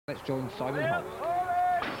Let's join Simon Holt.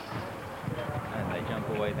 And they jump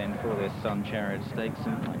away then for this Sun Chariot Stakes,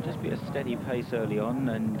 and it might just be a steady pace early on,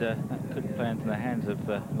 and that could play into the hands of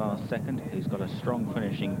Last Second, who's got a strong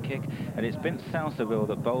finishing kick. And it's Bint Salsaville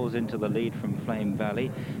that bowls into the lead from Flame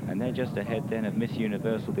Valley, and they're just ahead then of Miss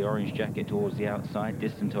Universal, the orange jacket, towards the outside.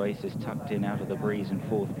 Distant Oasis tucked in out of the breeze in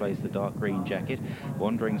fourth place, the dark green jacket.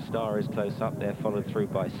 Wandering Star is close up there, followed through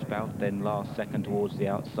by Spout, then Last Second towards the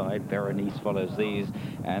outside. Berenice follows these,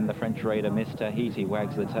 and the French raider Miss Tahiti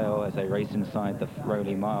wags the tail as they race inside the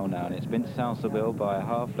Rowley Mile now, and it's Bint Salsaville by a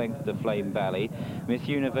half length to Flame Valley. Miss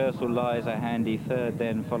Universal lies a handy third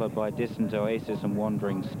then, followed by Distant Oasis and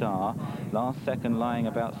Wandering Star. Last Second lying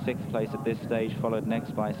about sixth place at this stage, followed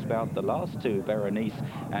next by Spout. The last two, Berenice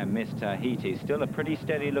and Miss Tahiti. Still a pretty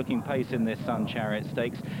steady looking pace in this Sun Chariot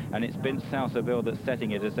Stakes, and it's Bint Salsaville that's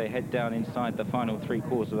setting it as they head down inside the final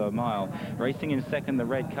 3/4 of a mile. Racing in second, the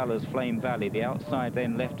red colours, Flame Valley. The outside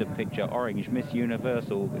then left of picture, orange, Miss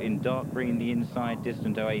Universal. In dark green, the inside,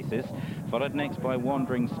 Distant Oasis, followed next by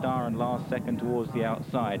Wandering Star, and Last Second towards the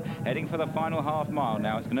outside. Heading for the final half mile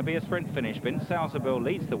now. It's going to be a sprint finish. Bint Salsaville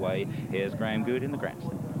leads the way. Here's Graham Good in the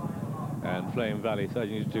grandstand. And Flame Valley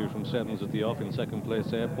 32 from sevens at the off in second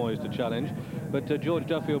place there, poised to challenge. But George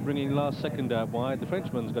Duffield bringing Last Second out wide. The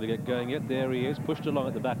Frenchman's got to get going yet. There he is, pushed along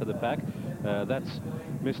at the back of the pack. That's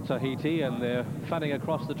Miss Tahiti, and they're fanning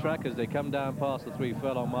across the track as they come down past the 3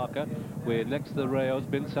 furlong marker. We're next to the rails.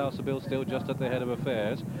 Bint Salsaville still just at the head of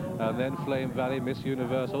affairs. And then Flame Valley, Miss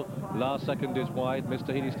Universal. Last Second is wide. Miss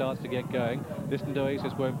Tahiti starts to get going. Distant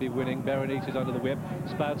Oasis won't be winning. Berenice is under the whip.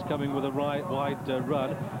 Spout's coming with a wide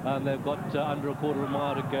run, and they've got under a quarter of a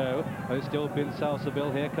mile to go. And it's still Bint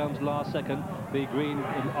Salsaville. Here comes Last Second. The green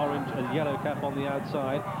and orange and yellow cap on the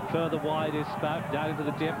outside. Further wide is Spout, down into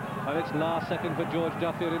the dip, and it's Last Second for George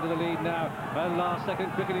Duffield into the lead now. And Last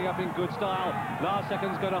Second quickening up in good style. Last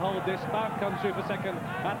Second's going to hold this. Spout comes through for second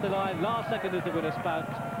at the line. Last Second is the winner. Spout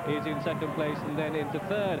is in second place, and then into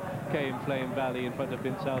third came Flame Valley in front of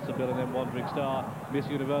Bint Salsaville, and then Wandering Star, Miss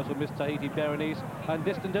Universal, Miss Tahiti, Berenice, and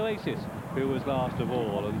Distant Oasis, who was last of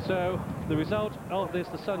all. And so the result of this,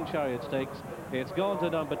 the Sun Chariot Stakes, it's gone to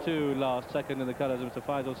number 2, Last Second, in the colours of Mr.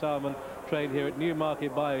 Faisal Salman, trained here at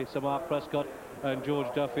Newmarket by Sir Mark Prescott, and George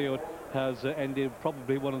Duffield has ended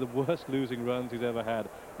probably one of the worst losing runs he's ever had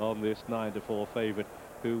on this 9-4 favourite,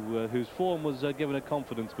 whose form was given a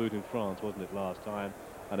confidence boot in France, wasn't it, last time,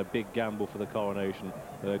 and a big gamble for the coronation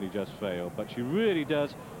that only just failed. But she really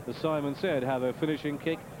does, as Simon said, have a finishing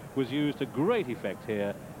kick, was used to great effect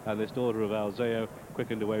here, and this daughter of Alzeo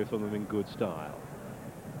quickened away from them in good style.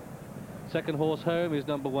 Second horse home is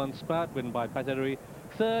number 1, Spout, written by Patery.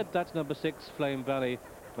 Third, that's number 6, Flame Valley,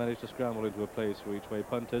 managed to scramble into a place for each-way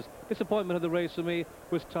punters. Disappointment of the race for me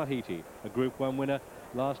was Tahiti, a Group 1 winner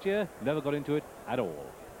last year, never got into it at all.